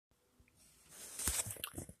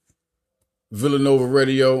Villanova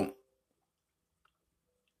Radio.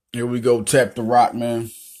 Here we go. Tap the rock,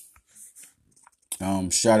 man.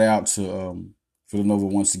 Shout out to Villanova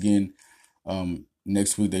once again.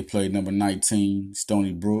 Next week they play number 19,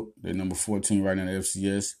 Stony Brook. They're number 14 right now in the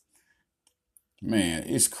FCS. Man,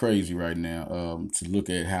 it's crazy right now to look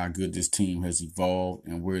at how good this team has evolved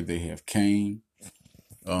and where they have came.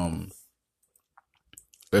 Um,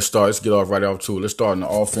 let's start. Let's get off right off to it. Let's start in the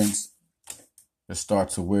offense. Let's start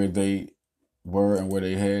to where they were and where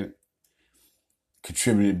they had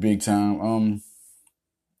contributed big time.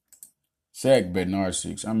 Zach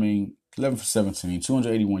Bednarsix, 11 for 17,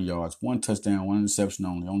 281 yards, one touchdown, one interception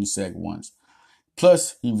only sacked once.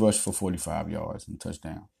 Plus, he rushed for 45 yards and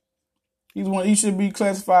touchdown. He should be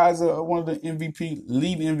classified as one of the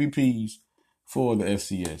leading MVPs for the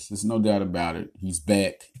FCS. There's no doubt about it. He's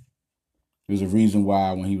back. There's a reason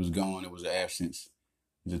why when he was gone, it was an absence.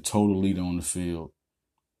 He's a total leader on the field.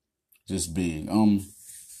 Just big.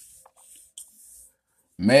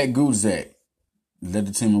 Matt Guzak led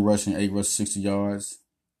the team in rushing, 8 rushes, 60 yards.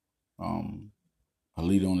 A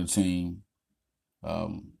leader on the team.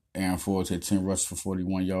 Aaron Forbes had 10 rushes for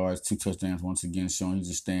 41 yards, 2 touchdowns once again, showing he's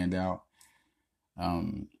a standout.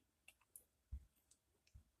 And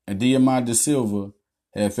Diamante De Silva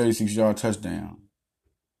had a 36-yard touchdown.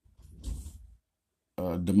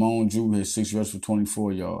 Damone Drew had 6 rushes for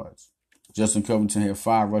 24 yards. Justin Covington had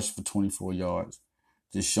 5 rushes for 24 yards.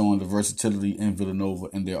 Just showing the versatility in Villanova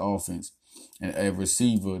and their offense. And a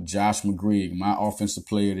receiver, Josh McGrigg, my offensive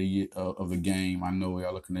player of the game. I know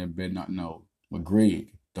y'all looking at better not know.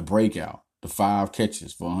 McGrigg, the breakout, the 5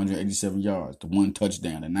 catches for 187 yards, the 1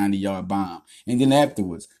 touchdown, the 90-yard bomb. And then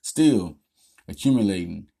afterwards, still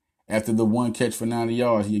accumulating. After the 1 catch for 90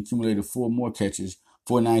 yards, he accumulated 4 more catches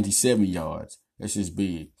for 97 yards. That's just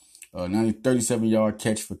big. 37-yard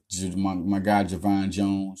catch for my guy, Javon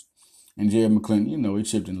Jones. And Jared McClinton, he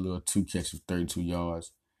chipped in a little 2 catches for 32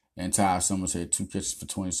 yards. And Ty Summers had 2 catches for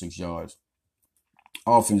 26 yards.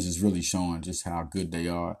 Offense is really showing just how good they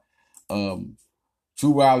are. Drew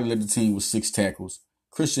Riley led the team with 6 tackles.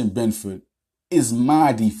 Christian Benford is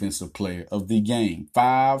my defensive player of the game.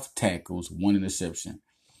 5 tackles, 1 interception.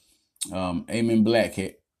 Amon Black,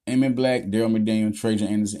 Daryl McDaniel, Trajan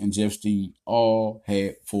Anderson, and Jeff Steed all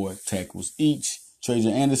had 4 tackles each.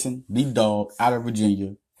 Trajan Anderson, the dog out of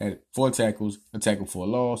Virginia, had 4 tackles, a tackle for a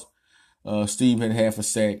loss. Steve had half a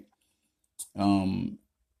sack.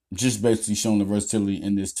 Just basically showing the versatility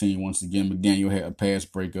in this team once again. McDaniel had a pass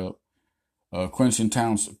breakup. Quentin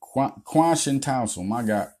Townsend, my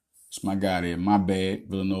guy. That's my guy there. My bad,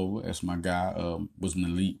 Villanova. That's my guy. Was an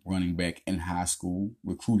elite running back in high school.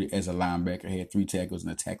 Recruited as a linebacker. Had 3 tackles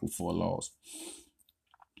and a tackle for a loss.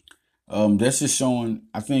 That's just showing,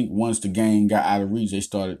 I think once the game got out of reach, they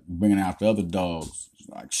started bringing out the other dogs.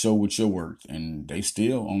 Like, show what you're worth. And they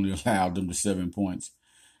still only allowed them to 7 points.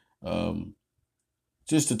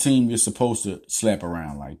 Just a team you're supposed to slap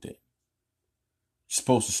around like that. You're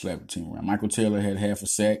supposed to slap the team around. Michael Taylor had half a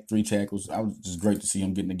sack, 3 tackles. I was just great to see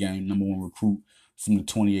him get in the game. Number 1 recruit from the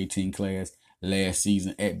 2018 class last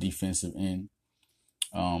season at defensive end.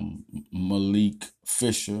 Malik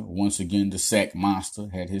Fisher, once again, the sack monster,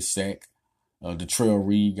 had his sack. Detrell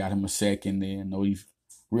Reed got him a sack in there. He's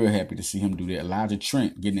real happy to see him do that. Elijah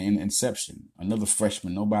Trent getting an interception. Another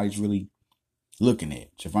freshman nobody's really looking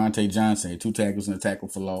at. Javante Johnson had 2 tackles and a tackle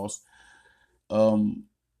for loss.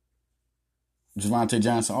 Javante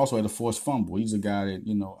Johnson also had a forced fumble. He's a guy that,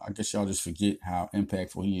 I guess y'all just forget how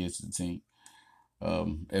impactful he is to the team.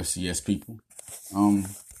 FCS people.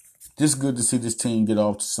 Just good to see this team get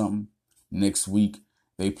off to something. Next week,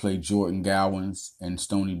 they play Jordan Gowans and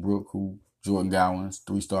Stony Brook, Jordan Gowans,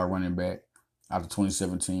 3-star running back out of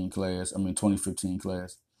 2015 class.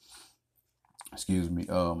 Excuse me.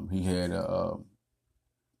 He had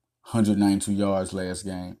 192 yards last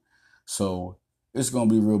game. So it's going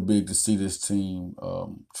to be real big to see this team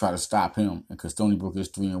try to stop him. Because Stony Brook is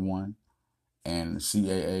 3-1. And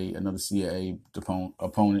another CAA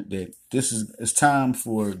opponent that this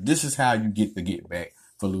is how you get back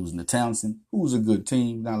for losing to Townsend, who's a good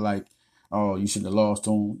team. Not like, oh, you shouldn't have lost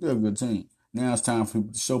to them. They're a good team. Now it's time for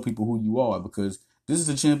people to show people who you are, because this is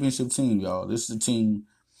a championship team, y'all. This is a team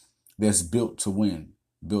that's built to win,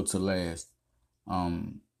 built to last.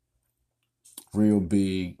 Real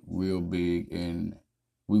big, and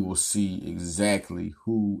we will see exactly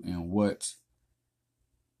who and what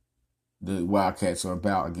the Wildcats are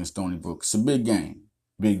about against Stony Brook. It's a big game,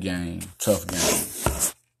 tough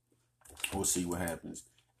game. We'll see what happens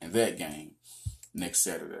in that game next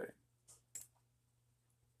Saturday.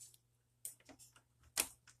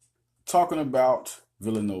 Talking about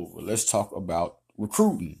Villanova, let's talk about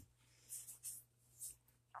recruiting.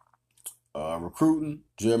 Recruiting,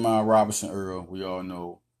 Jeremiah Robinson Earl, we all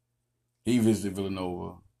know he visited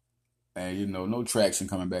Villanova, and no traction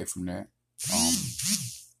coming back from that. Um,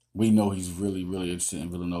 we know he's really, really interested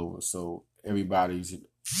in Villanova, so everybody's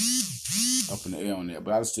up in the air on that.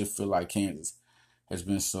 But I still feel like Kansas has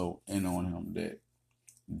been so in on him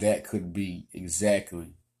that could be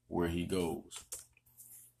exactly where he goes.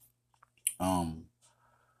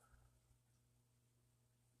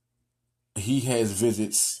 He has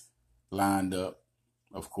visits lined up,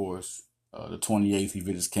 of course. The 28th, he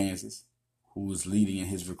visits Kansas, who is leading in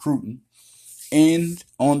his recruiting. And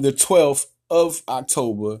on the 12th of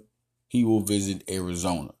October, he will visit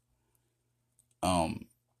Arizona.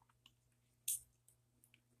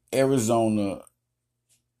 Arizona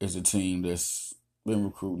is a team that's been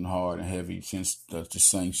recruiting hard and heavy since the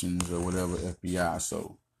sanctions or whatever, FBI.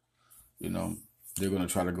 So, they're going to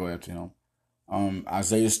try to go after him.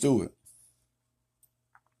 Isaiah Stewart.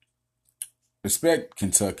 Expect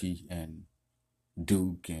Kentucky and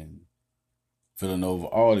Duke and Villanova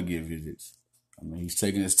all to get visits. I mean, he's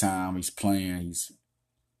taking his time. He's playing. He's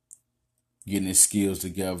getting his skills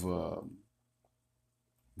together.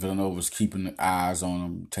 Villanova's keeping eyes on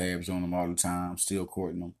him, tabs on him all the time, still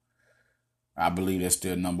courting him. I believe that's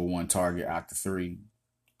their number one target out the three.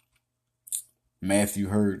 Matthew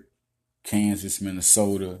Hurt, Kansas,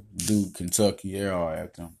 Minnesota, Duke, Kentucky, they're all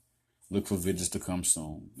after him. Look for visits to come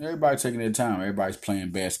soon. Everybody taking their time. Everybody's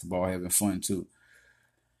playing basketball, having fun too.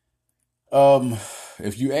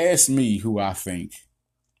 If you ask me who I think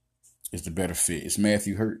is the better fit, it's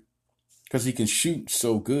Matthew Hurt. Because he can shoot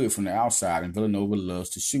so good from the outside, and Villanova loves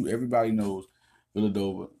to shoot. Everybody knows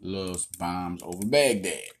Villanova loves bombs over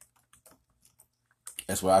Baghdad.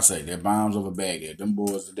 That's what I say. They're bombs over Baghdad. Them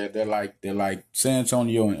boys, they're like San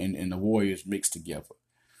Antonio and the Warriors mixed together.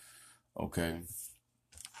 Okay.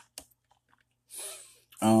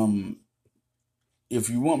 If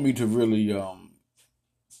you want me to really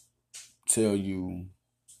tell you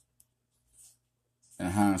in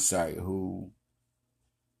hindsight who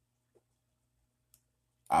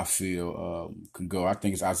I feel can go, I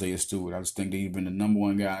think it's Isaiah Stewart. I just think that he's been the number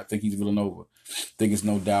one guy. I think he's Villanova. I think it's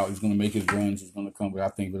no doubt he's going to make his runs. He's going to come, but I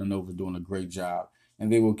think Villanova's doing a great job, and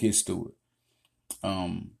they will get Stewart.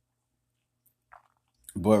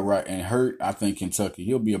 But right, and Hurt, I think Kentucky,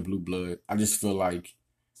 he'll be a blue blood. I just feel like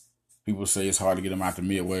people say it's hard to get him out the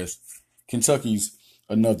Midwest. Kentucky's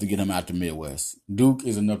enough to get him out the Midwest. Duke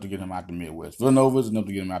is enough to get him out the Midwest. Villanova is enough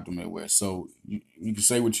to get him out the Midwest. So you can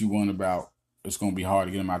say what you want about it's going to be hard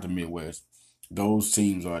to get him out the Midwest. Those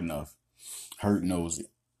teams are enough. Hurt knows it.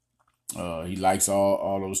 He likes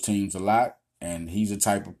all those teams a lot, and he's the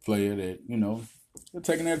type of player that, they're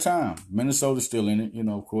taking their time. Minnesota's still in it,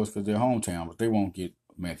 of course, because they're hometown, but they won't get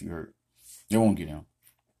Matthew Hurt. They won't get him.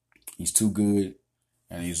 He's too good,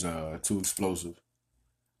 and he's too explosive.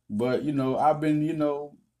 But, I've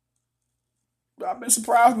been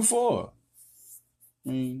surprised before.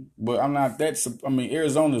 But I'm not that.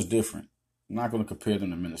 Arizona's different. I'm not going to compare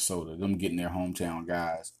them to Minnesota. Them getting their hometown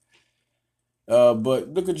guys. But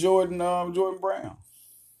look at Jordan Brown. Jordan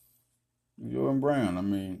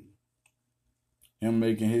Brown. Him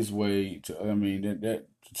making his way to. That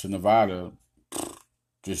to Nevada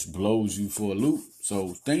just blows you for a loop. So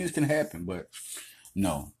things can happen, but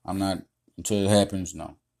no, I'm not until it happens.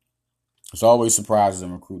 No, it's always surprises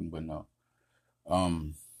in recruiting, but no.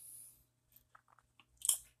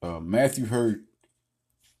 Matthew Hurt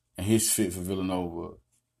and his fit for Villanova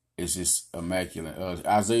is just immaculate.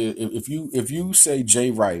 Isaiah, if you say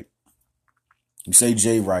Jay Wright, and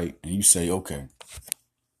you say, okay,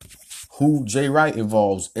 who Jay Wright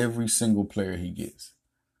involves every single player he gets.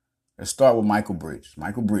 Let's start with Michael Bridges.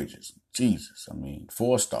 Michael Bridges, Jesus,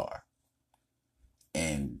 4-star.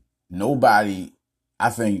 And nobody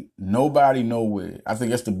nowhere, I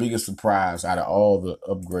think that's the biggest surprise out of all the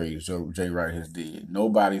upgrades Jay Wright has did.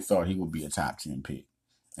 Nobody thought he would be a top 10 pick.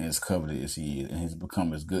 And as coveted as he is, and has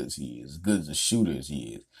become as good as he is, as good as a shooter as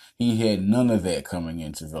he is. He had none of that coming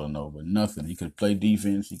into Villanova. Nothing. He could play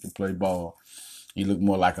defense. He could play ball. He looked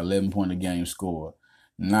more like 11-point a game scorer.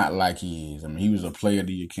 Not like he is. He was a player of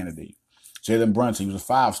the year candidate. Jalen Brunson, he was a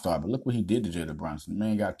 5-star, but look what he did to Jalen Brunson. The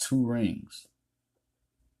man got 2 rings.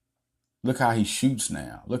 Look how he shoots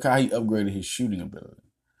now. Look how he upgraded his shooting ability.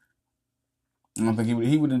 I don't think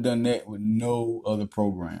he would have done that with no other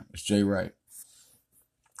program. It's Jay Wright.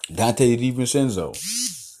 Dante DiVincenzo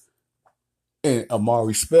and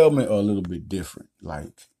Amari Spellman are a little bit different.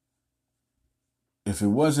 Like, if it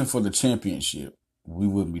wasn't for the championship, we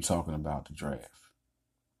wouldn't be talking about the draft.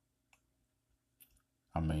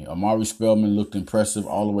 Amari Spellman looked impressive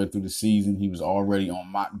all the way through the season. He was already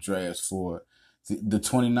on mock drafts for the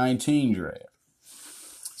 2019 draft.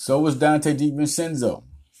 So was Dante DiVincenzo.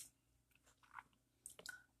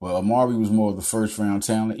 Well, Amari was more of the first round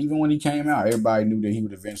talent. Even when he came out, everybody knew that he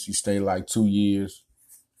would eventually stay like 2 years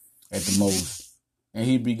at the most, and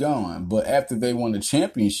he'd be gone. But after they won the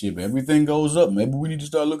championship, everything goes up. Maybe we need to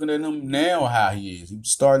start looking at him now, how he is. He's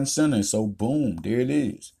starting center, so boom, there it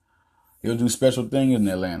is. He'll do special things in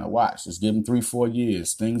Atlanta. Watch, just give him 3-4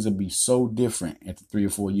 years. Things will be so different after 3 or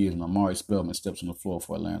 4 years when Amari Spellman steps on the floor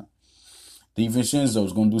for Atlanta. DiVincenzo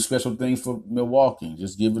is going to do special things for Milwaukee.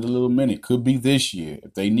 Just give it a little minute. Could be this year.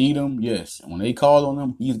 If they need him, yes. And when they call on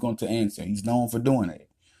him, he's going to answer. He's known for doing it.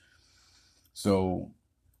 So,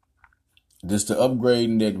 just the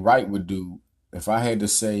upgrading that Wright would do, if I had to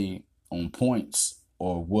say on points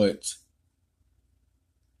or what,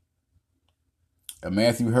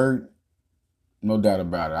 Matthew Hurt, no doubt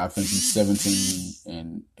about it. I think he's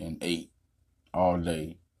 17 and 8 all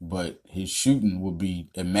day. But his shooting will be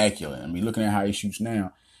immaculate. I mean, looking at how he shoots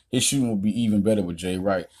now, his shooting will be even better with Jay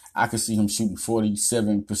Wright. I could see him shooting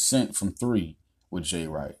 47% from 3 with Jay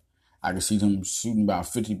Wright. I could see him shooting about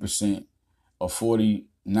 50% or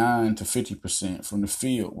 49 to 50% from the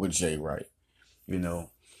field with Jay Wright. You know,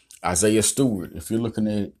 Isaiah Stewart, if you're looking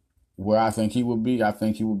at where I think he would be, I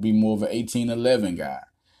think he would be more of an 18-11 guy.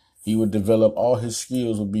 He would develop, all his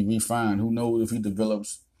skills would be refined. Who knows if he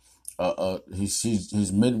develops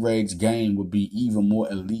his mid-range game would be even more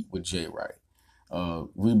elite with Jay Wright.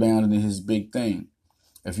 Rebounding is his big thing.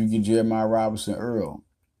 If you get Jeremiah Robinson Earl,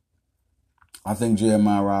 I think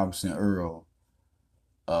Jeremiah Robinson Earl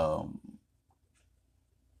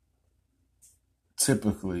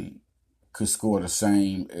typically could score the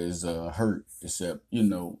same as Hurt, except, you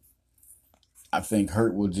know, I think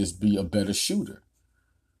Hurt will just be a better shooter.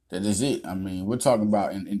 That is it. I mean, we're talking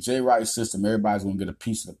about in Jay Wright's system, everybody's going to get a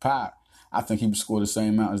piece of the pie. I think he would score the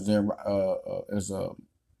same amount as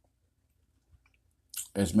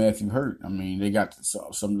Matthew Hurt. I mean, they got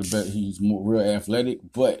some of the better. He's more real athletic,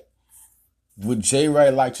 but would Jay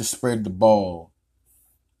Wright like to spread the ball?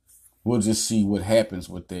 We'll just see what happens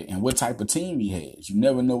with that and what type of team he has. You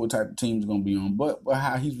never know what type of team he's going to be on, but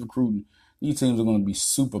how he's recruiting, these teams are going to be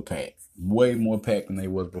super packed, way more packed than they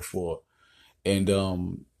was before. And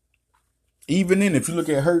even then, if you look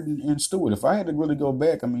at Hurt and Stewart, if I had to really go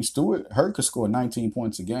back, I mean, Hurt could score 19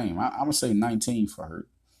 points a game. I'm going to say 19 for Hurt.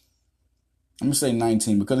 I'm going to say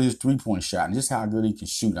 19 because of his three-point shot and just how good he can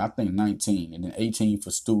shoot. I think 19 and then 18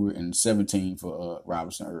 for Stewart and 17 for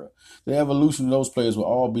Robinson Earl. The evolution of those players will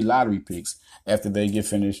all be lottery picks after they get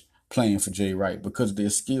finished playing for Jay Wright because of their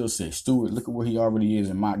skill set. Stewart, look at where he already is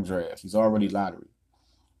in mock drafts. He's already lottery.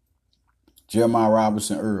 Jeremiah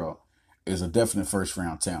Robinson Earl is a definite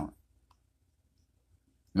first-round talent.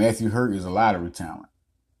 Matthew Hurt is a lottery talent.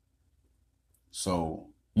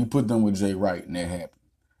 So you put them with Jay Wright and that happened.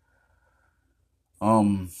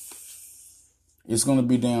 It's going to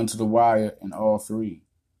be down to the wire in all three.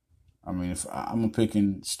 I mean, if I'm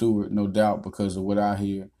picking Stewart, no doubt, because of what I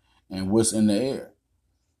hear and what's in the air.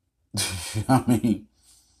 I mean,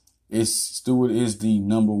 Stewart is the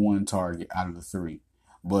number one target out of the three,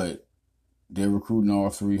 but they're recruiting all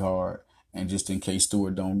three hard. And just in case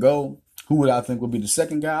Stewart don't go, who would I think would be the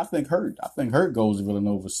second guy? I think Hurt. I think Hurt goes to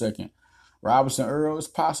Villanova second. Robinson Earl is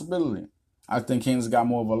a possibility. I think Kansas got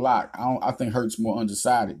more of a lock. I think Hurt's more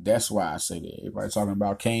undecided. That's why I say that. Everybody talking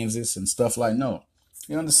about Kansas and stuff like, no.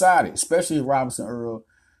 You're undecided, especially if Robinson Earl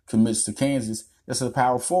commits to Kansas. That's a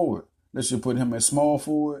power forward. Let's just put him at small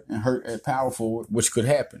forward and Hurt at power forward, which could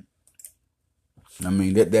happen. I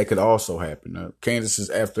mean, that could also happen. Kansas is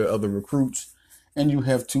after other recruits, and you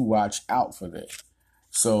have to watch out for that.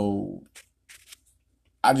 So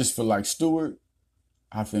I just feel like Stewart,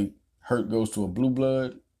 I think Hurt goes to a blue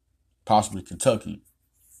blood, possibly Kentucky.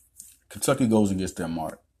 Kentucky goes and gets their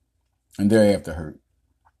mark, and they're after Hurt.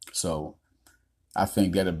 So I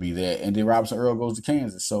think that'll be that. And then Robinson Earl goes to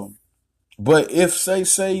Kansas. So, but if say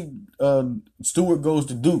Stewart goes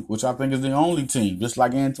to Duke, which I think is the only team, just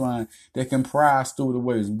like Antoine, that can pry Stewart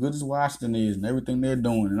away, as good as Washington is and everything they're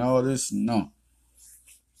doing and all this, no.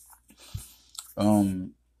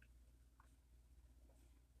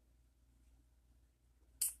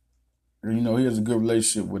 You know, he has a good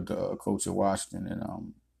relationship with the coach at Washington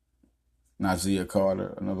and Nazia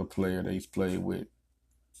Carter, another player that he's played with.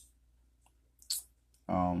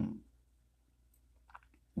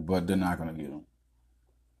 But they're not going to get him.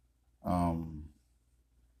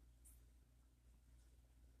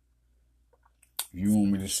 You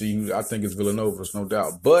want me to see who? I think it's Villanova, no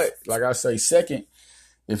doubt. But like I say, second,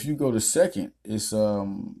 if you go to second, it's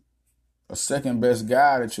a second best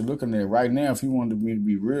guy that you're looking at right now, if you wanted me to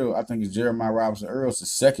be real, I think it's Jeremiah Robinson Earl's the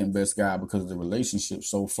second best guy because of the relationship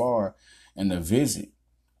so far and the visit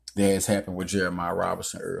that has happened with Jeremiah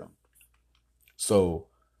Robinson Earl. So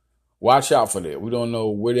watch out for that. We don't know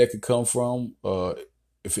where that could come from,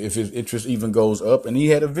 if his interest even goes up, and he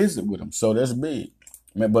had a visit with him, so that's big.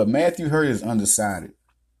 But Matthew Hurt is undecided.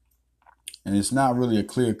 And it's not really a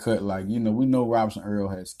clear cut, like, we know Robinson Earl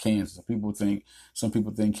has Kansas. Some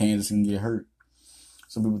people think Kansas can get hurt.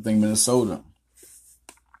 Some people think Minnesota.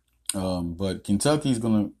 But Kentucky's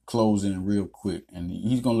going to close in real quick, and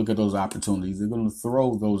he's going to look at those opportunities. They're going to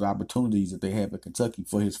throw those opportunities that they have at Kentucky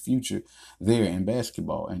for his future there in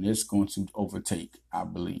basketball, and it's going to overtake, I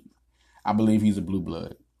believe. I believe he's a blue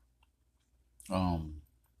blood.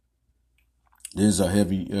 There's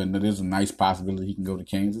a nice possibility he can go to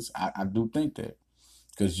Kansas. I do think that.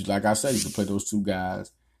 Because, like I said, you can play those two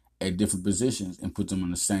guys at different positions and put them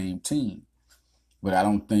on the same team. But I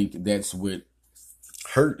don't think that's what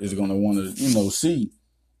Hurt is going to want to, see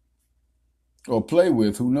or play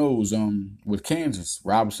with. Who knows? With Kansas,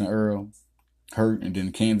 Robinson Earl, Hurt, and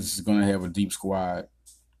then Kansas is going to have a deep squad.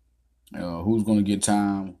 Who's going to get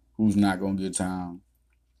time? Who's not going to get time?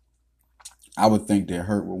 I would think that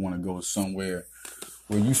Hurt would want to go somewhere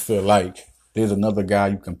where you feel like there's another guy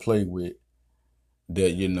you can play with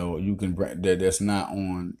that, you can that's not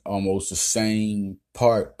on almost the same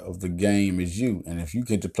part of the game as you. And if you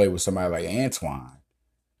get to play with somebody like Antoine,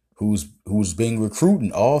 who's been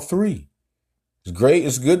recruiting all three, it's great.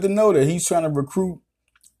 It's good to know that he's trying to recruit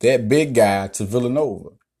that big guy to Villanova.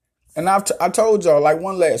 And I told y'all, like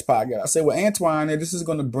one last podcast, I said, well, Antoine, this is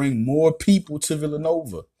going to bring more people to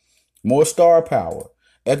Villanova. More star power.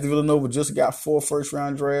 After Villanova just got 3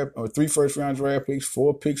 first-round draft picks,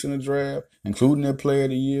 4 picks in the draft, including their player of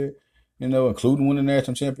the year, including winning the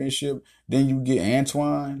national championship. Then you get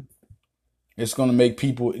Antoine. It's going to make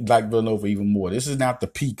people like Villanova even more. This is not the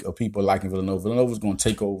peak of people liking Villanova. Villanova's going to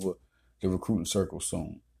take over the recruiting circle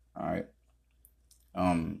soon. All right.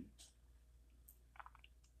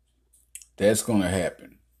 That's going to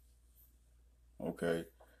happen. Okay.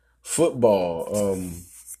 Football.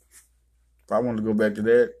 If I want to go back to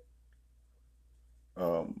that,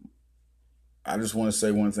 I just want to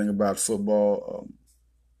say one thing about football.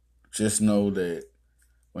 Just know that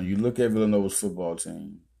when you look at Villanova's football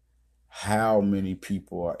team, how many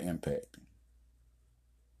people are impacting?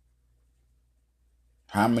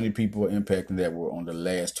 How many people are impacting that were on the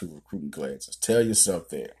last 2 recruiting classes? Tell yourself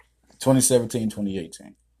that. 2017,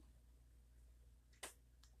 2018.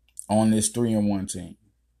 On this 3-1 team,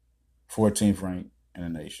 14th ranked in the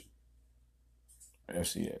nation.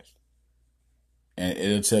 FCS. And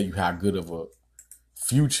it'll tell you how good of a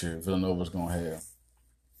future Villanova's going to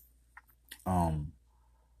have.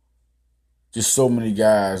 Just so many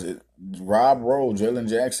guys. Rob Rowe, Jalen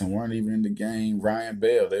Jackson weren't even in the game. Ryan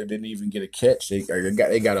Bell, they didn't even get a catch. They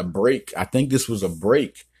got a break. I think this was a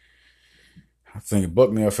break. I think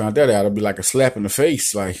Bucknell found that out. It'd be like a slap in the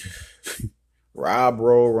face. Like Rob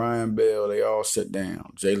Rowe, Ryan Bell, they all sit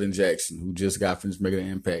down. Jalen Jackson, who just got finished making an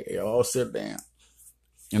impact, they all sit down.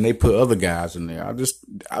 And they put other guys in there.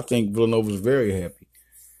 I think Villanova's very happy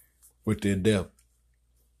with their depth.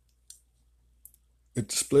 It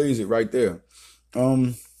displays it right there.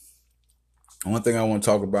 One thing I want to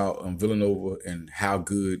talk about Villanova and how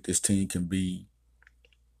good this team can be,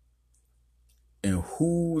 and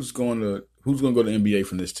who's going to go to the NBA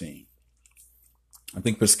from this team. I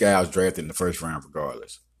think Pascal's drafted in the first round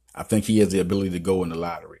regardless. I think he has the ability to go in the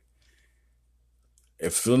lottery.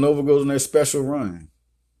 If Villanova goes on their special run,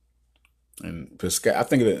 and Pascal, I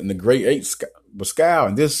think in the grade 8, Pascal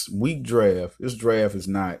in this draft is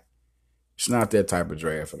not, it's not that type of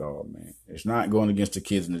draft at all, man. It's not going against the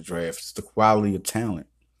kids in the draft. It's the quality of talent.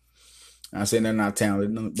 I'm saying they're not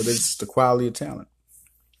talented, but it's the quality of talent.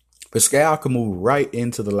 Pascal can move right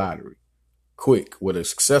into the lottery quick with a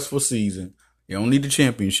successful season. You don't need the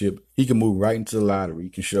championship. He can move right into the lottery. He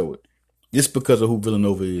can show it. Just because of who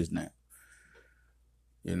Villanova is now.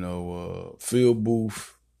 Phil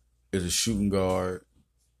Booth is a shooting guard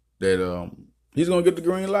that he's going to get the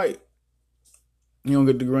green light. He's going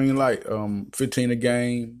to get the green light. 15 a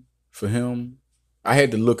game for him. I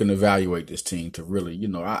had to look and evaluate this team to really,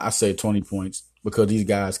 I say 20 points because these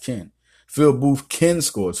guys can. Phil Booth can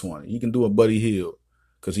score 20. He can do a Buddy Hield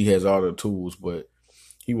because he has all the tools, but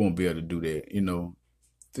he won't be able to do that.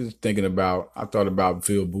 Just I thought about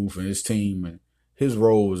Phil Booth and his team, and his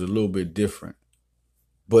role is a little bit different,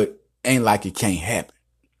 but ain't like it can't happen.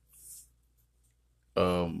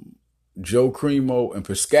 Joe Cremo and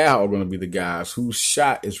Pascal are going to be the guys whose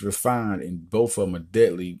shot is refined, and both of them are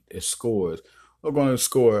deadly as scorers. are going to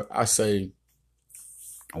score, I say,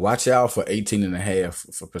 watch out for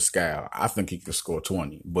 18.5 for Pascal. I think he could score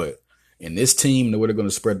 20. But in this team, the way they're going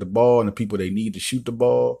to spread the ball and the people they need to shoot the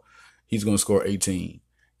ball, he's going to score 18.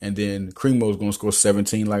 And then Cremo is going to score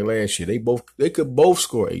 17 like last year. They could both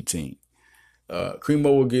score 18.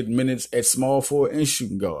 Cremo will get minutes at small forward and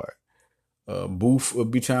shooting guard. Booth will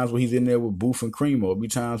be times where he's in there with Booth and Cremo. There'll be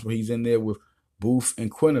times where he's in there with Booth and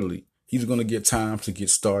Quinterly. He's going to get time to get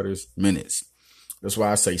starters minutes. That's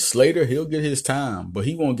why I say Slater, he'll get his time, but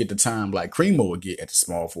he won't get the time like Cremo will get at the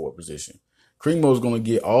small forward position. Cremo's going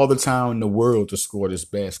to get all the time in the world to score this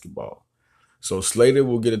basketball. So Slater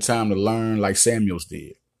will get a time to learn like Samuels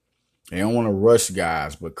did. They don't want to rush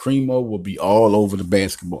guys, but Cremo will be all over the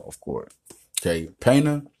basketball court. Okay,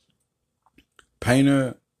 Painter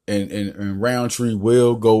and Roundtree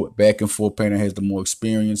will go back and forth. Painter has the more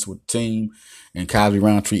experience with the team, and Kylie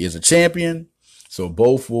Roundtree is a champion. So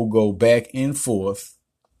both will go back and forth,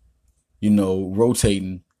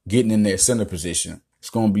 rotating, getting in that center position. It's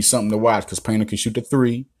going to be something to watch because Painter can shoot the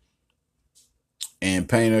three, and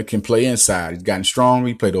Painter can play inside. He's gotten stronger.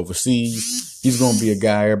 He played overseas. He's going to be a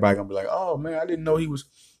guy everybody going to be like, oh, man, I didn't know he was.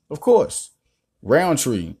 Of course.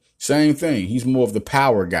 Roundtree, same thing. He's more of the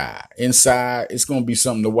power guy. Inside, it's going to be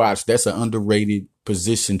something to watch. That's an underrated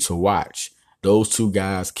position to watch. Those two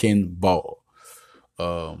guys can ball.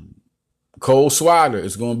 Cole Swider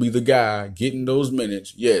is going to be the guy getting those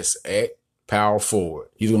minutes, yes, at power forward.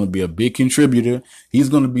 He's going to be a big contributor. He's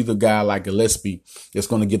going to be the guy like Gillespie that's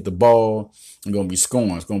going to get the ball and going to be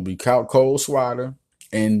scoring. It's going to be Cole Swider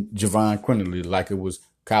and Javon Quinterly like it was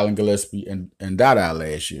Colin Gillespie and Dada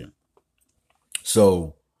last year.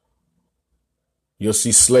 So you'll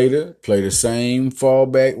see Slater play the same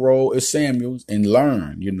fallback role as Samuels and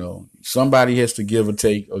learn, Somebody has to give or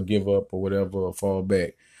take or give up or whatever or fall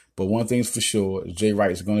back. But one thing's for sure, Jay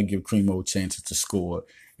Wright is going to give Cremo chances to score,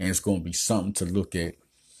 and it's going to be something to look at.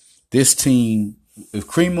 This team, if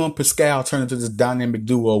Cremo and Pascal turn into this dynamic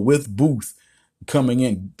duo with Booth coming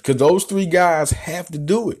in, because those three guys have to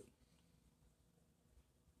do it.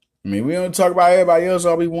 I mean, we don't talk about everybody else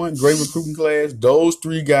all we want, great recruiting class. Those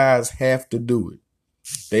three guys have to do it.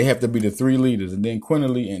 They have to be the three leaders. And then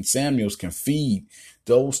Quinterly and Samuels can feed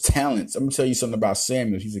those talents. I'm going to tell you something about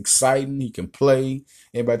Samuels. He's exciting. He can play.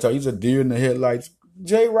 Everybody tell you he's a deer in the headlights.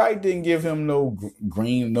 Jay Wright didn't give him no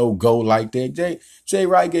green, no gold like that. Jay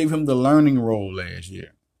Wright gave him the learning role last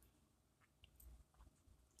year.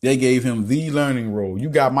 They gave him the learning role. You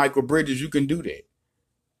got Michael Bridges. You can do that.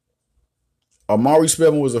 Amari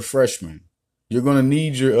Spellman was a freshman. You're going to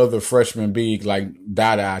need your other freshman big like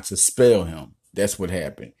Dada to spell him. That's what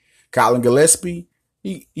happened. Colin Gillespie,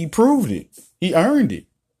 he proved it. He earned it.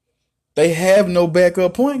 They have no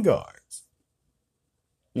backup point guards.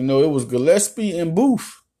 It was Gillespie and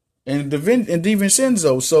Booth and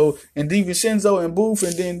DiVincenzo. So, and DiVincenzo and Booth,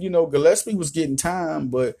 and then, Gillespie was getting time,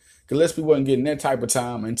 but Gillespie wasn't getting that type of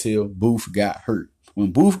time until Booth got hurt.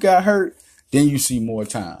 When Booth got hurt, then you see more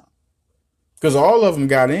time. Because all of them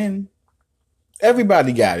got in.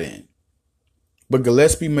 Everybody got in. But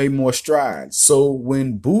Gillespie made more strides. So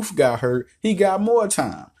when Booth got hurt, he got more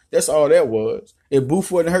time. That's all that was. If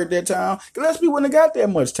Booth wasn't hurt that time, Gillespie wouldn't have got that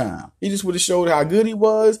much time. He just would have showed how good he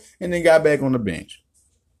was and then got back on the bench.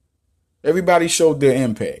 Everybody showed their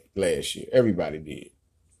impact last year. Everybody did.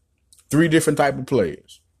 3 different type of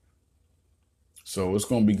players. So it's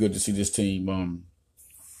going to be good to see this team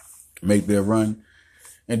make their run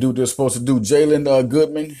and do what they're supposed to do. Jalen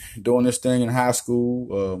Goodman doing this thing in high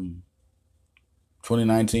school.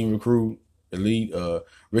 2019 recruit, elite.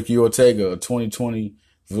 Ricky Ortega, a 2020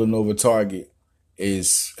 Villanova target,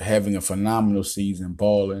 is having a phenomenal season,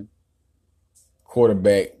 balling.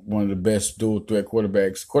 Quarterback, one of the best dual threat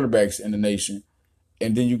quarterbacks in the nation.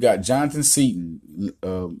 And then you got Jonathan Seaton,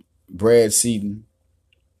 Brad Seaton,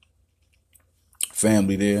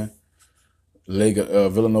 family there.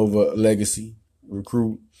 Villanova legacy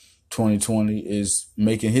recruit 2020 is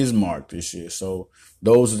making his mark this year. So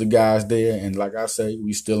those are the guys there. And like I say,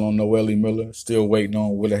 we still on Noelle Miller, still waiting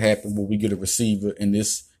on what'll happen when we get a receiver in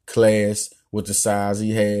this class with the size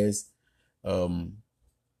he has.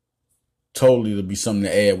 Totally to be something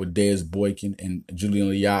to add with Dez Boykin and Julian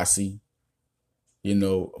Liasi,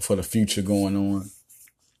 for the future going on.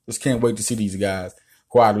 Just can't wait to see these guys.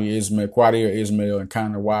 Quadir Ismail and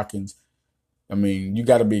Connor Watkins. I mean, you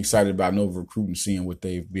got to be excited about Nova recruiting, seeing what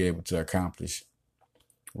they've been able to accomplish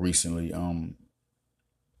recently.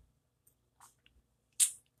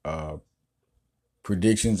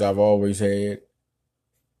 Predictions I've always had.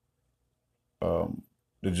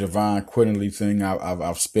 The Javon Quinterly thing,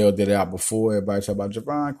 I've spelled it out before. Everybody talk about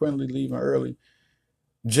Javon Quinterly leaving early.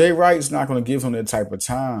 Jay Wright's not going to give him that type of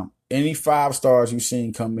time. Any 5 stars you've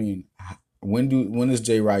seen come in, when does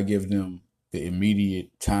Jay Wright give them the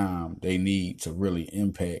immediate time they need to really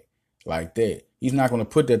impact like that? He's not going to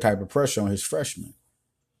put that type of pressure on his freshmen.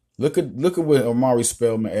 Look at what Omari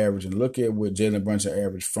Spellman averaged, and look at what Jalen Brunson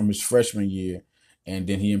averaged from his freshman year, and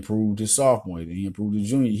then he improved his sophomore year, then he improved his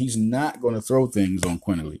junior. He's not going to throw things on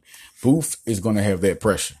Quinley. Booth is going to have that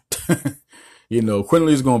pressure.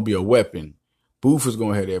 Quinley is going to be a weapon. Booth is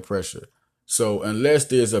going to have that pressure. So unless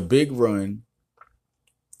there's a big run,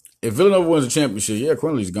 if Villanova wins the championship, yeah,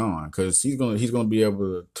 Quinley's gone because he's gonna be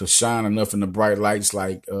able to shine enough in the bright lights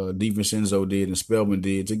like DiVincenzo did and Spellman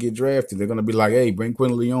did to get drafted. They're gonna be like, hey, bring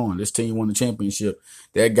Quinley on. This team won the championship.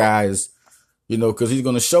 That guy is, because he's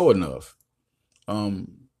gonna show enough.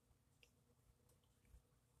 And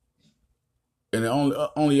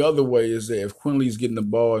the only other way is that if Quinley's getting the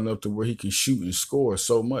ball enough to where he can shoot and score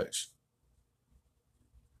so much.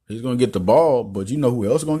 He's going to get the ball, but you know who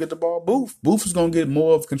else is going to get the ball? Booth. Booth is going to get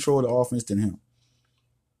more of control of the offense than him.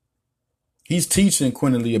 He's teaching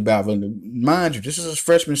Quinley about Villanova. Mind you, this is his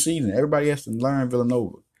freshman season. Everybody has to learn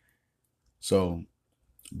Villanova. So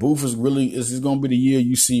Booth is going to be the year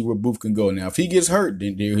you see where Booth can go. Now, if he gets hurt,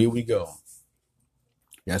 then here we go.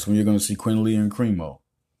 That's when you're going to see Quinley and Cremo.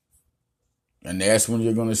 And that's when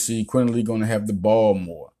you're going to see Quinley going to have the ball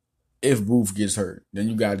more. If Booth gets hurt, then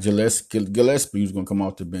you got Gillespie who's going to come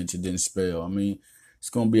off the bench and then spell. I mean, it's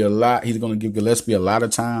going to be a lot. He's going to give Gillespie a lot of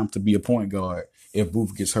time to be a point guard if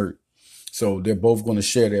Booth gets hurt. So they're both going to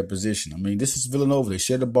share their position. I mean, this is Villanova. They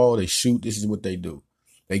share the ball. They shoot. This is what they do.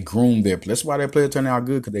 They groom their players. That's why their players turn out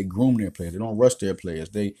good, because they groom their players. They don't rush their players.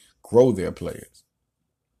 They grow their players.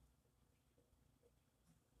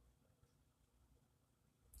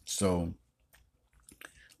 So,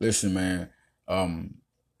 listen, man.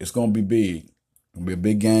 It's going to be big. It's going to be a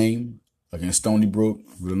big game against Stony Brook.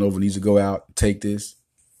 Villanova needs to go out and take this.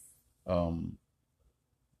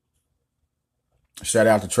 Shout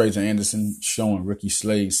out to Trajan Anderson showing Ricky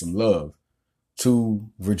Slade some love. 2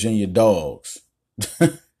 Virginia dogs.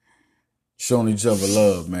 Showing each other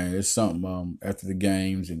love, man. It's something after the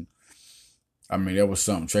games. And, I mean, that was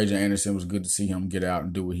something. Trajan Anderson, was good to see him get out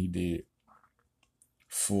and do what he did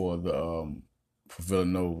for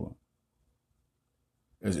Villanova.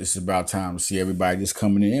 It's about time to see everybody just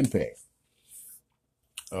coming in impact.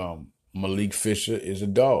 Malik Fisher is a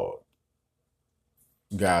dog.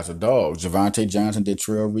 Guys are dogs. Javante Johnson,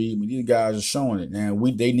 Detrell Reed. I mean, these guys are showing it. Now,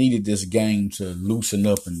 they needed this game to loosen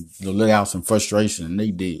up and let out some frustration, and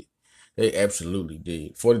they did. They absolutely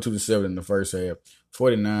did. 42-7 in the first half,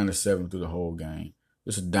 49-7 through the whole game.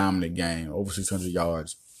 It's a dominant game. Over 600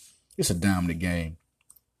 yards. It's a dominant game.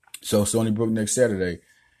 So, Stony Brook next Saturday.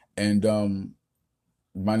 And,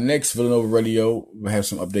 my next Villanova Radio will have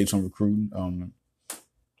some updates on recruiting.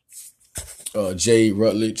 Jade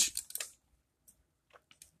Rutledge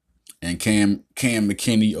and Cam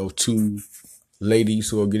McKinney are 2 ladies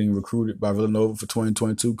who are getting recruited by Villanova for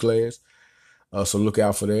 2022 class. So look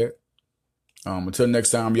out for that. Until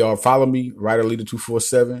next time, y'all, follow me, Ryder Leader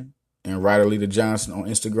 247 and Ryder Leader Johnson on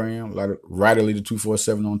Instagram, Ryder Leader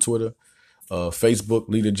 247 on Twitter, Facebook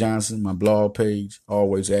Leader Johnson, my blog page,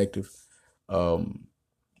 always active.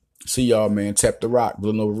 See y'all, man. Tap the Rock,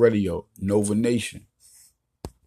 Villanova Radio, Nova Nation.